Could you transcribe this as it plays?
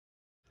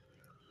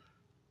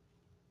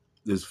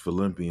This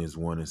Philippians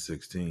 1 and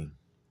 16.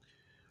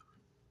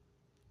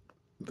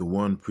 The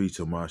one preach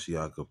a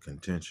Mashiach of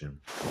contention,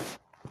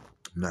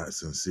 not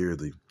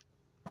sincerely,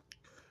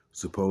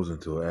 supposing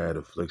to add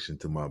affliction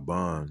to my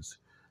bonds,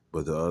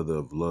 but the other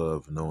of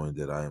love, knowing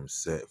that I am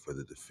set for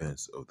the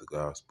defense of the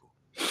gospel.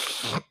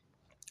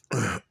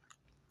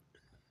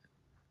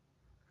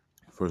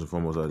 First and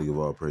foremost, I like to give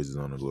all praises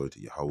and honor and glory to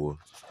Yahweh,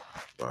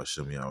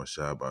 Ba'ashem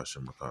Yahushua,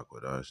 Ba'ashem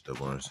Makakwadash,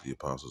 double honors to the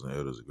apostles and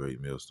elders, a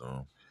great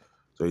millstone.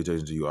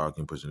 Salutations to you,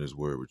 Akim, pushing this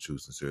word with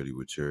truth, sincerity,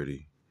 with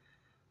charity,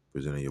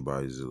 presenting your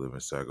bodies as a living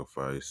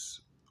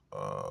sacrifice.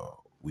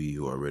 We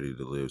who are ready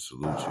to live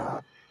salute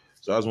you.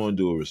 So I just want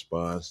to do a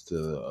response to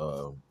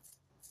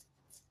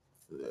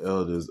the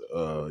elders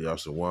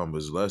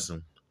Yashawamba's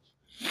lesson.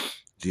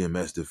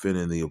 GMS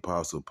defending the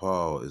Apostle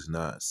Paul is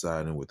not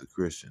siding with the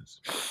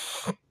Christians.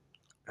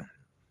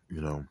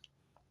 You know,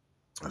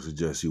 I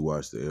suggest you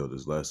watch the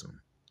elders' lesson,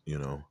 you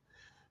know.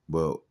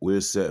 But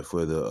we're set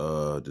for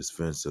the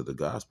defense of the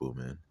gospel,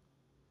 man.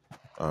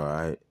 All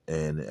right.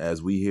 And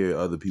as we hear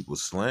other people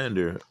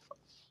slander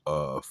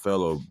a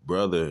fellow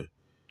brother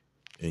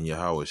in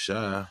Yahweh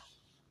Shai,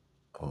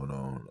 hold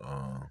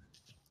on.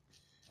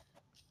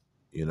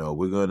 You know,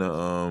 we're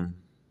gonna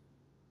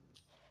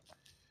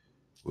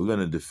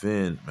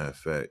defend, matter of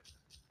fact,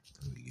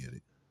 let me get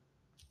it.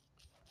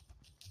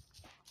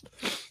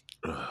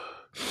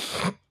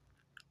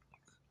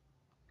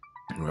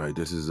 All right,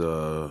 this is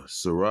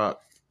Sirach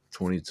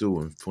 22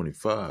 and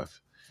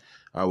 25.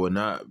 I will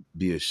not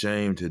be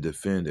ashamed to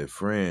defend a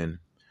friend,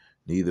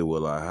 neither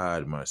will I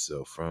hide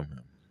myself from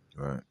him.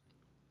 Right.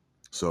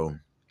 So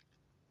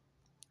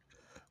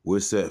we're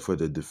set for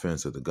the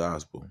defense of the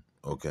gospel.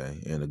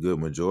 Okay. And a good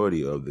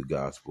majority of the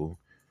gospel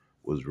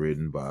was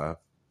written by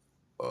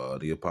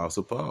the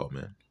Apostle Paul,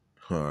 man.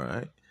 All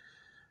right.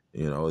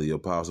 You know, the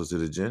apostle to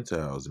the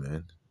Gentiles,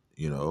 man.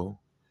 You know,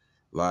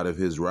 a lot of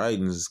his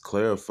writings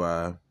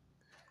clarify,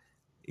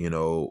 you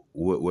know,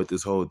 what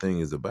this whole thing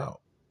is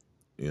about,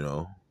 you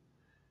know.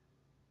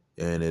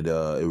 And it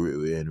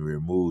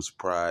removes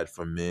pride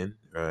from men,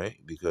 right?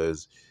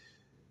 Because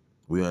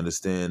we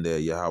understand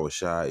that Yahweh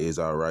Shai is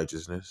our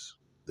righteousness,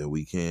 that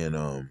we can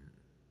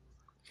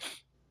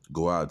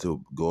go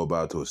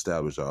about to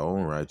establish our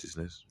own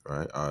righteousness,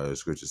 right? Our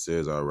scripture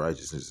says our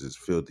righteousness is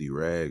filthy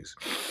rags.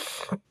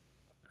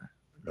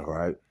 All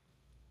right.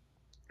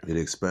 It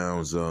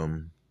expounds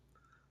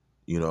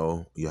you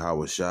know,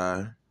 Yahweh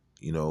Shai,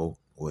 you know,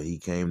 what he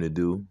came to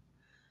do.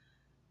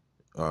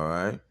 All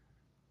right.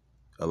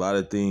 A lot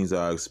of things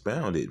are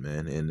expounded,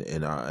 man,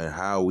 and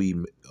how we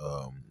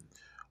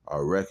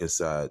are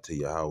reconciled to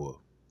Yahweh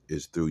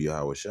is through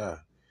Yahweh Shai.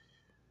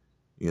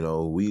 You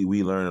know,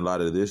 we learn a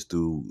lot of this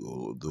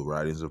through the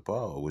writings of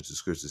Paul, which the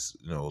scriptures,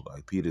 you know,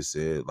 like Peter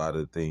said, a lot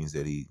of the things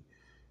that he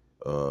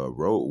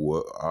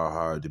wrote are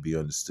hard to be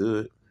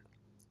understood.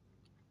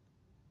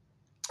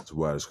 That's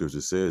why the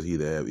scripture says, he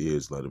that have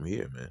ears, let him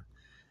hear, man.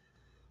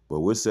 But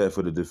we're set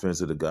for the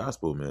defense of the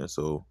gospel, man.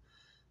 So,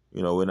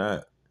 you know, we're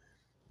not,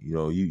 you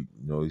know,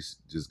 he's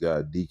just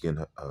got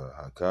Deacon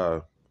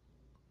Hakar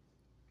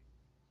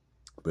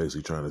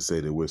basically trying to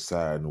say that we're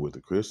siding with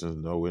the Christians.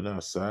 No, we're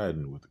not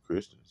siding with the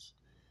Christians.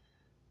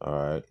 All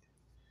right.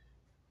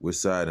 We're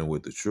siding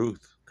with the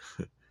truth.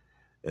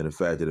 And the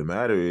fact of the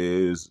matter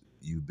is,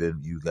 you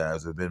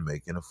guys have been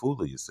making a fool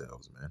of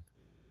yourselves, man.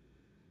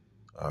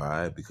 All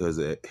right. Because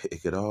it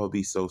could all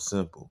be so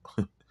simple.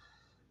 All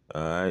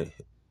right.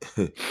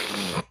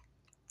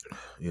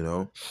 You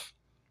know,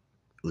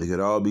 it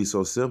could all be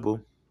so simple.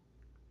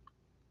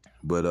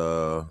 But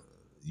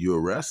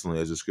you're wrestling,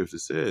 as the scripture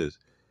says,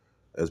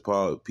 as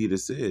Peter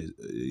said,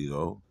 you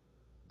know,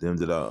 them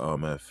that are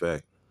matter of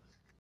fact.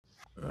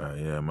 All right,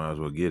 yeah, might as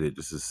well get it.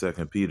 This is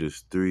 2 Peter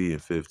 3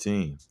 and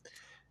 15.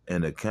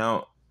 And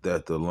account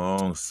that the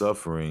long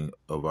suffering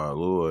of our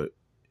Lord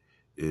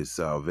is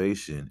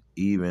salvation,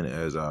 even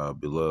as our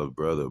beloved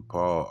brother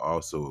Paul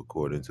also,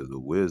 according to the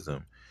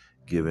wisdom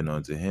given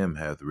unto him,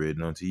 hath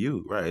written unto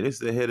you. Right, it's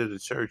the head of the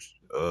church,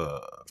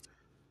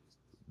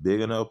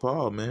 bigging up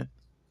Paul, man.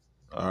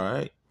 All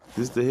right,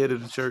 this is the head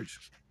of the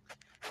church.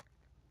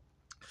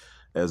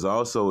 As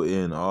also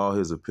in all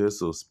his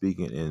epistles,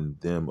 speaking in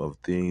them of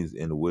things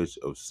in which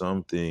of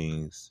some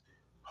things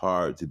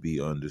hard to be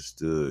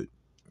understood,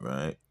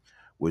 right?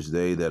 Which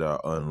they that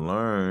are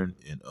unlearned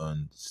and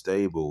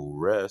unstable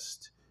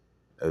rest,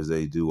 as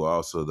they do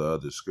also the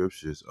other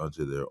scriptures,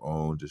 unto their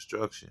own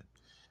destruction.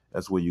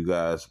 That's where you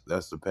guys,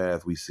 that's the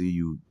path we see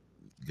you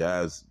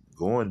guys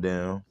going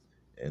down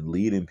and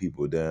leading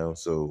people down.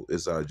 So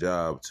it's our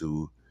job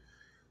to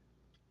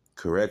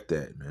correct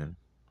that, man.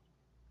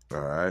 All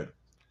right.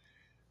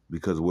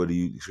 Because what do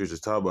you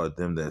scriptures talk about?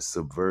 Them that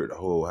subvert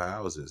whole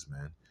houses,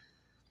 man,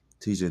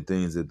 teaching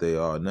things that they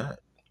are not.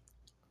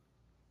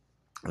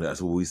 And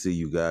that's what we see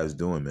you guys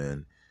doing,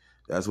 man.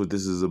 That's what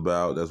this is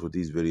about. That's what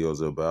these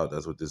videos are about.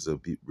 That's what these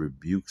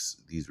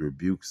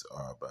rebukes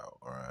are about.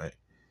 All right.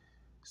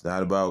 It's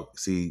not about,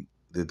 see,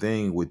 the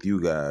thing with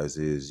you guys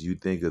is you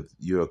think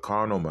you're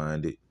carnal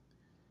minded.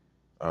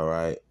 All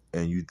right.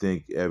 And you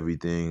think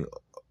everything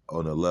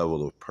on a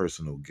level of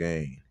personal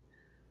gain.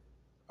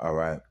 All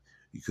right,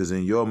 because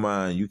in your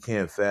mind you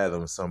can't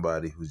fathom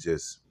somebody who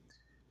just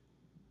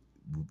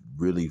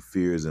really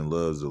fears and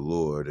loves the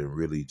Lord, and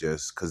really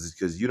just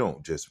because you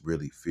don't just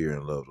really fear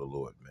and love the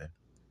Lord, man.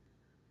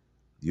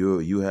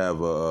 You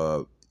have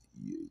a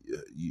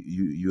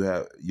you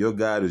have your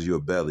God is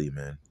your belly,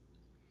 man.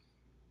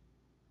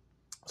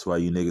 That's why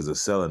you niggas are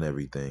selling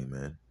everything,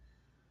 man.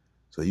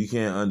 So you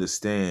can't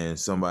understand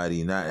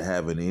somebody not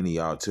having any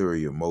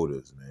ulterior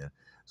motives, man.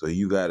 So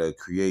you gotta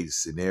create a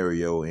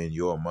scenario in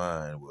your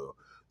mind. Well,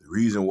 the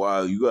reason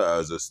why you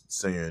guys are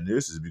saying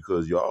this is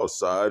because y'all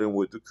siding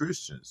with the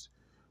Christians.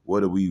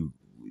 What are we?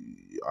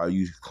 Are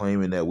you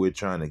claiming that we're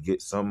trying to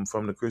get something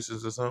from the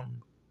Christians or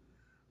something?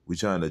 We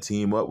trying to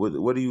team up with?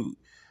 What do you?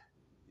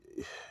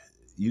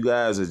 You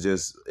guys are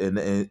just, and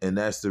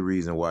that's the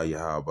reason why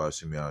Yahweh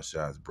Shemi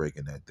Shah is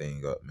breaking that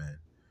thing up, man.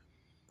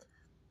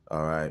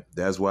 All right,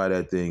 that's why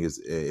that thing is.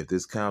 If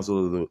this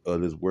counsel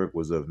of this work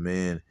was of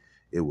man,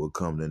 it will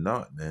come to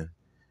naught, man.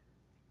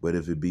 But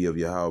if it be of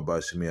Yahweh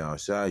Shemi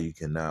Shah, you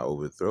cannot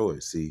overthrow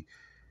it. See,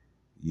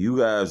 you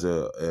guys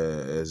are,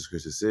 as the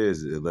scripture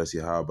says, unless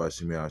Yahweh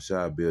Shemi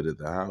Shah builded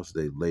the house,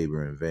 they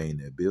labor in vain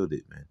that build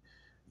it, man.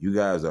 You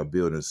guys are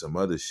building some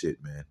other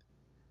shit, man.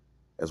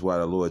 That's why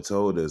the Lord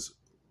told us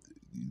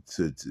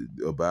to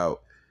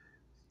about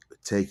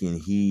taking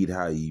heed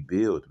how ye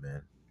build,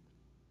 man.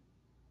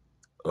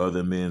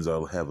 Other men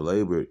have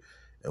labored,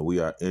 and we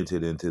are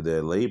entered into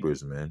their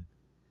labors, man.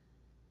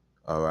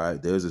 All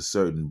right, there's a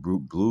certain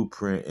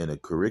blueprint and a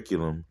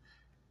curriculum,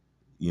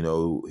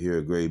 here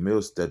at Great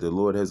Mills that the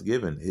Lord has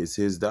given. It's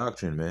His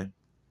doctrine, man.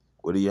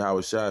 What did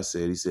Yahweh Shah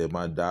said? He said,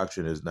 "My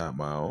doctrine is not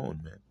my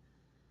own, man.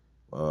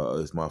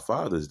 It's my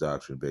Father's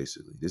doctrine,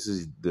 basically. This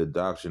is the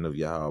doctrine of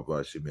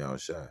Yahweh Shemi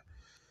Shah.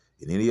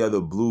 In any other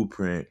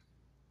blueprint,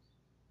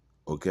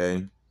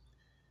 okay,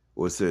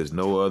 what says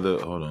no other?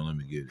 Hold on, let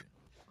me get it.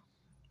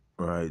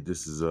 All right,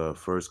 this is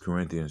 1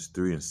 Corinthians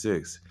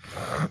 3:6.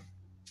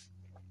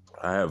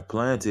 I have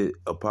planted,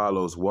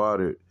 Apollos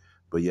watered,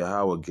 but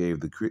Yahweh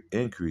gave the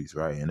increase,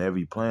 right? And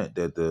every plant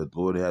that the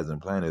Lord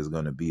hasn't planted is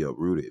going to be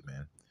uprooted,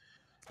 man.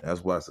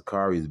 That's why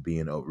Sakari is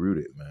being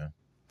uprooted, man.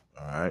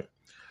 All right.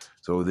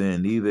 So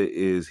then neither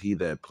is he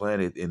that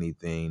planteth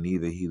anything,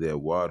 neither he that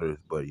watereth,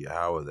 but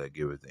Yahweh that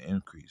giveth the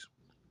increase.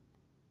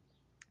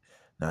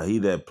 Now he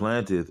that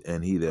planteth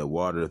and he that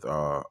watereth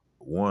are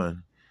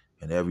one,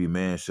 and every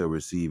man shall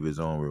receive his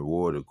own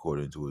reward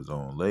according to his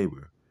own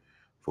labor.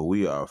 For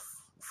we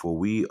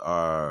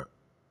are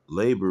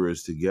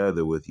laborers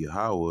together with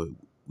Yahweh.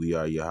 We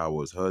are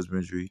Yahweh's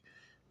husbandry.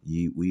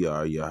 We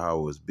are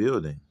Yahweh's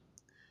building.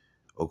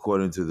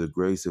 According to the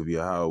grace of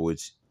Yahweh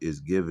which is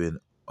given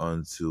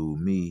unto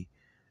me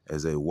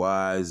as a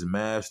wise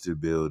master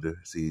builder.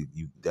 See,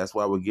 that's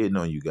why we're getting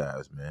on you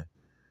guys, man.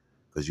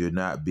 Because you're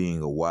not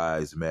being a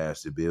wise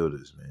master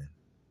builders, man.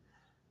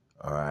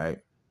 All right?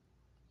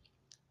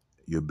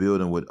 You're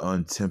building with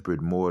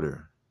untempered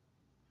mortar.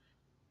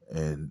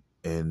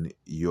 And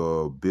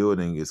your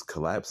building is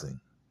collapsing.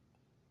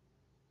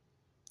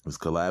 It's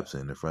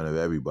collapsing in front of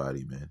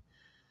everybody, man.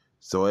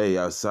 So, hey,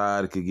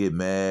 outside could get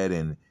mad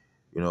and,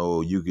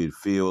 you could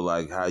feel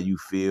like how you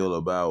feel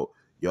about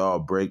y'all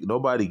break.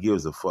 Nobody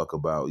gives a fuck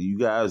about you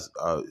guys.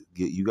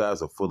 You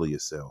guys are full of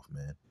yourself,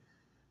 man.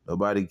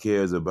 Nobody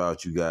cares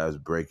about you guys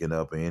breaking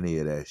up or any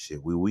of that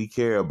shit. What we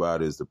care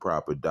about is the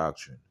proper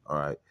doctrine, all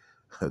right?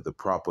 The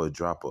proper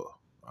dropper, all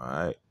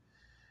right?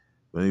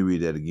 Let me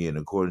read that again.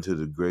 According to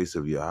the grace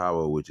of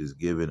Yahweh, which is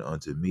given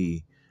unto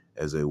me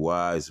as a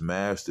wise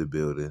master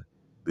builder,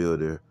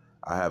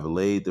 I have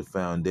laid the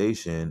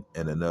foundation,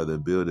 and another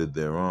buildeth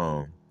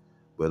thereon.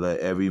 But let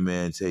every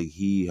man take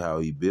heed how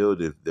he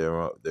buildeth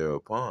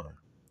thereupon.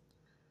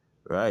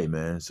 Right,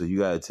 man. So you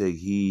gotta take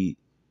heed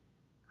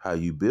how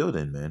you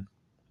building, man.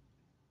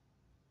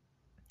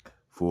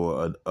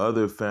 For an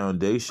other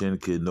foundation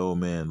can no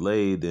man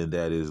lay than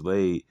that is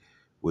laid,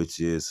 which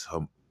is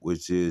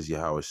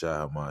Yahweh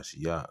Shai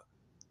HaMashiach.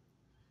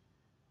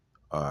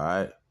 All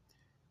right.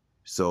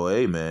 So,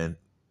 hey, man,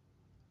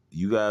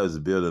 you guys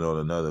are building on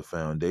another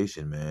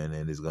foundation, man,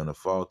 and it's gonna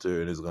falter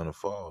and it's gonna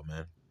fall,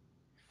 man.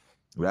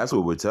 That's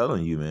what we're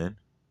telling you, man.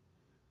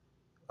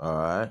 All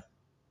right.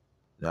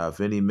 Now, if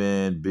any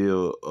man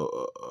build,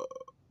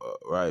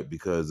 right,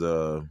 because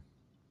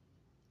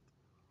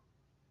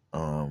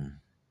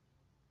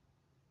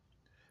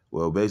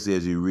well, basically,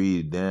 as you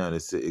read down,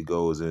 it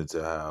goes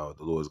into how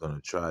the Lord's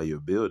gonna try your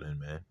building,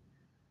 man.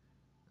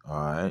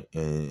 All right,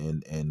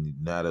 and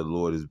now the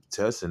Lord is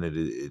testing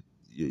it,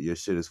 your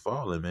shit is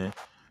falling, man.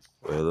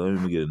 Well,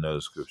 let me get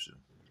another scripture.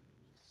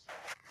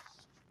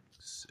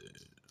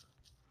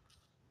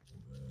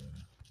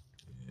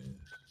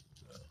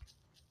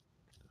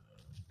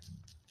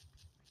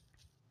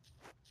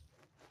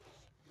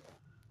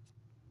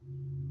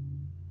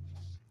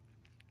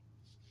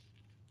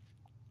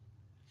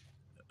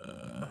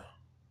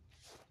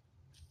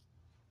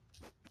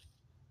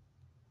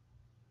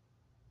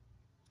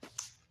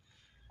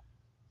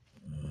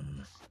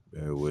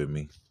 Bear with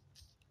me.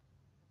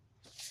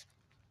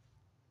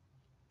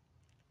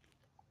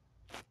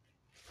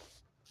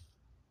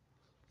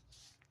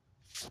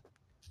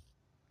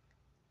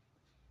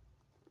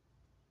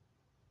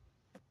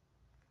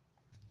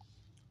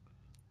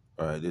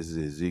 All right, this is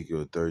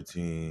Ezekiel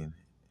 13:10.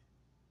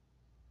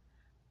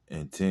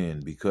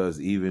 Because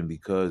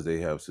they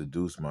have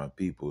seduced my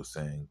people,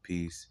 saying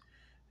peace,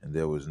 and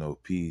there was no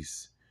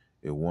peace.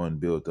 And one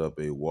built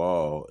up a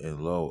wall,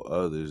 and lo,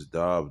 others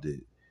daubed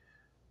it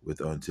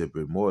with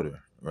untempered mortar.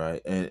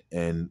 Right, and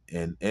hey,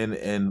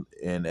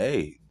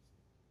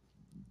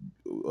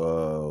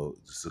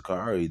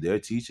 Sakari, they're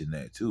teaching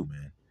that too,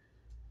 man.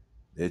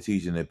 They're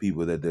teaching the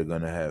people that they're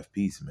gonna have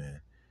peace,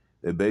 man.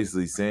 They're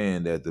basically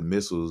saying that the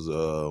missiles,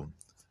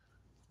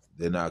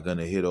 they're not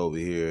gonna hit over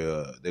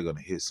here. They're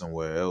gonna hit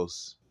somewhere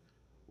else.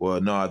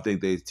 Well, no, I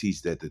think they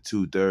teach that the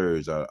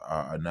 2/3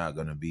 are not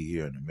gonna be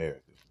here in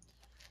America.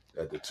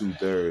 That the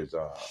 2/3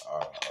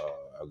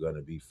 are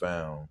gonna be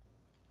found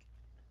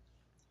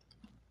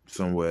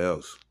somewhere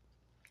else.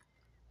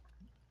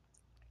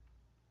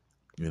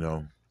 You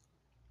know,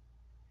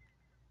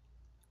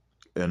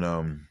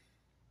 and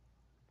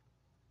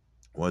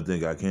one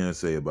thing I can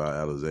say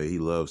about Alizé, he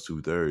loves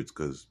 2/3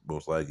 because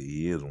most likely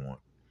he is one.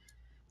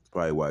 That's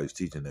probably why he's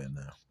teaching that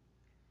now.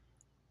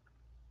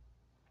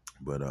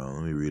 But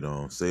let me read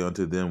on. Say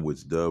unto them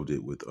which dubbed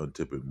it with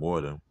untempered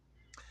mortar,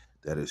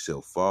 that it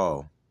shall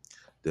fall.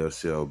 There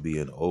shall be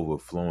an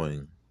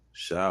overflowing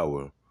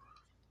shower,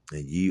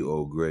 and ye,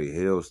 O great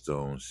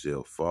hailstones,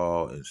 shall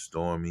fall and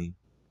stormy.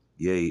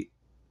 Yea,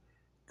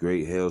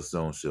 great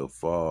hailstones shall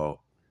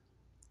fall,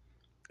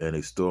 and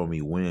a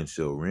stormy wind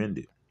shall rend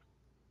it.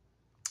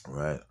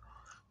 Right?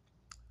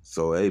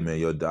 So, hey, man,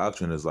 your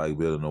doctrine is like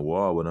building a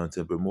wall with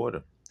untempered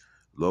mortar.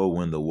 Lo,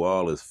 when the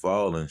wall is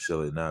fallen,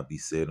 shall it not be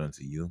said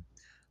unto you,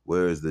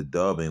 where is the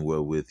dubbing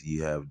wherewith ye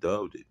have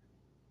dubbed it?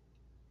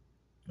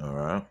 All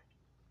right.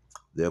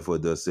 Therefore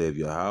does save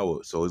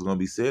Yahweh. So it's gonna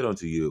be said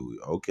unto you,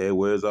 okay,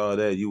 where's all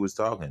that you was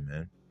talking,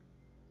 man?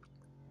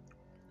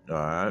 All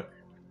right.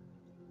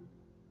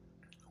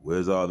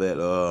 Where's all that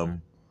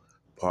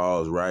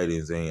Paul's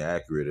writings ain't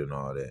accurate and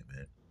all that,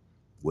 man?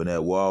 When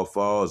that wall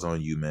falls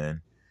on you,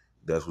 man,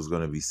 that's what's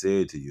gonna be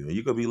said to you. And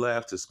you're gonna be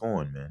laughed to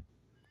scorn, man.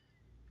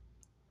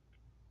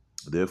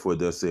 Therefore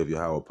does save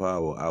Yahweh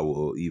power, I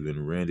will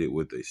even rend it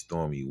with a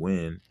stormy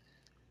wind.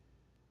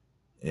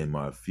 In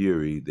my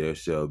fury there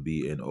shall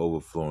be an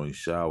overflowing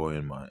shower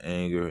in my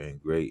anger, and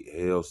great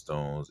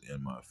hailstones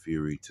in my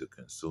fury to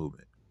consume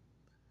it.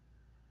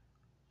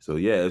 So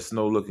yeah, it's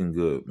no looking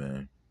good,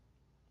 man.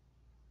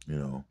 You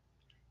know,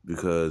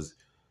 because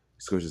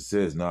Scripture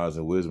says knowledge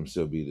and wisdom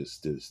shall be the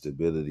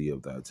stability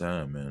of thy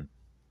time, man.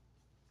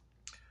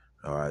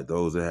 All right,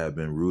 those that have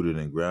been rooted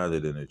and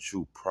grounded in a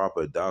true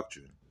proper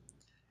doctrine,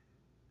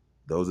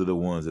 those are the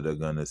ones that are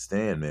gonna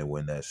stand, man,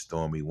 when that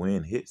stormy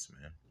wind hits,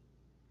 man.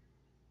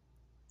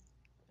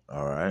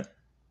 All right,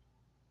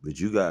 but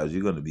you guys,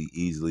 you're gonna be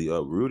easily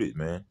uprooted,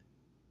 man.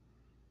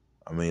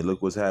 I mean,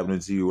 look what's happening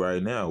to you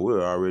right now.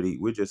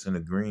 We're just in a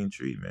green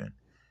tree, man.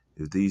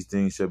 If these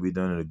things shall be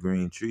done in a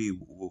green tree,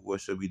 what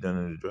shall be done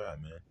in the dry,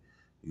 man?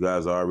 You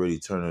guys are already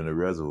turning the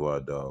reservoir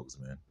dogs,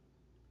 man.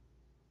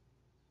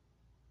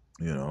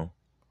 You know?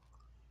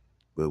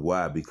 But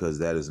why? Because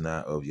that is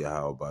not of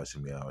Yahweh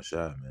Bashim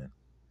Yahushua, man.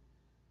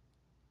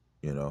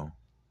 You know?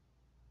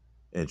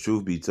 And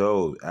truth be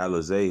told,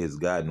 Alizé has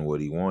gotten what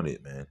he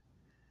wanted, man.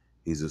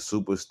 He's a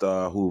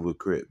superstar Hoover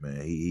Crip,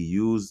 man. He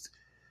used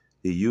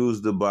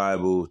the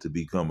Bible to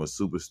become a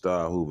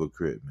superstar Hoover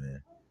Crip,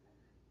 man.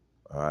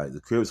 All right, the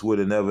Crips would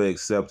have never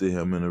accepted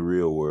him in the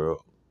real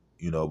world.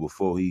 You know,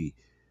 before he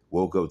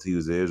woke up to he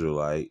was an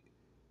Israelite,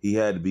 he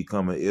had to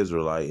become an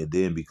Israelite and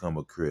then become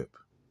a Crip.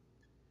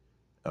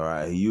 All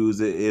right, he used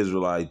the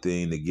Israelite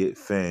thing to get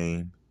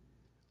fame.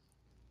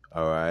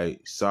 All right,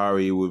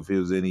 sorry if it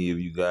was any of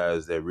you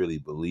guys that really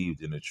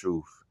believed in the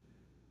truth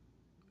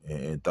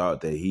and thought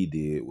that he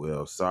did.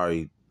 Well,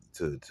 sorry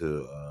to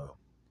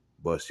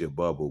bust your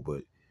bubble,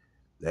 but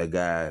that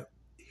guy,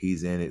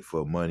 he's in it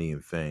for money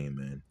and fame,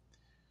 man.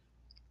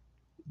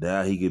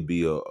 Now he could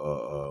be a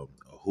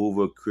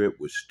Hoover Crip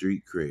with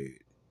street cred.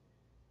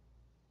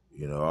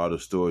 You know, all the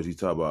stories he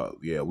talk about,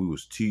 yeah, we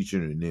was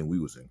teaching and then we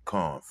was in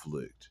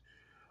conflict.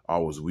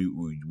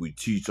 We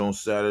teach on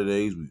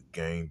Saturdays, we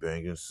gang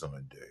banging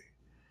Sunday.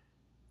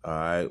 All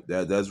right.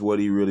 That's what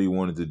he really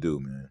wanted to do,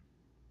 man.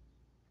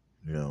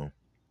 You know.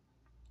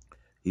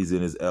 He's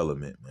in his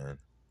element, man.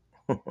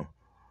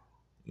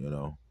 You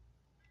know.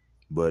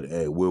 But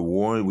hey,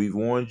 we've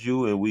warned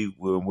you and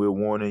we're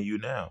warning you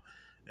now.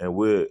 And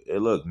hey,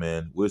 look,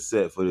 man, we're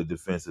set for the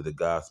defense of the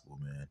gospel,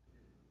 man.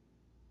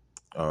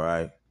 All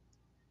right.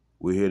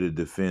 We're here to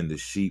defend the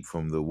sheep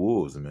from the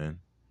wolves, man.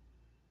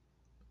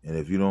 And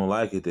if you don't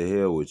like it, to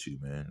hell with you,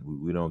 man.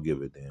 We don't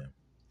give a damn.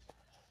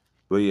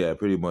 But yeah,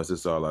 pretty much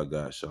that's all I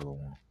got.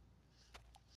 Shalom.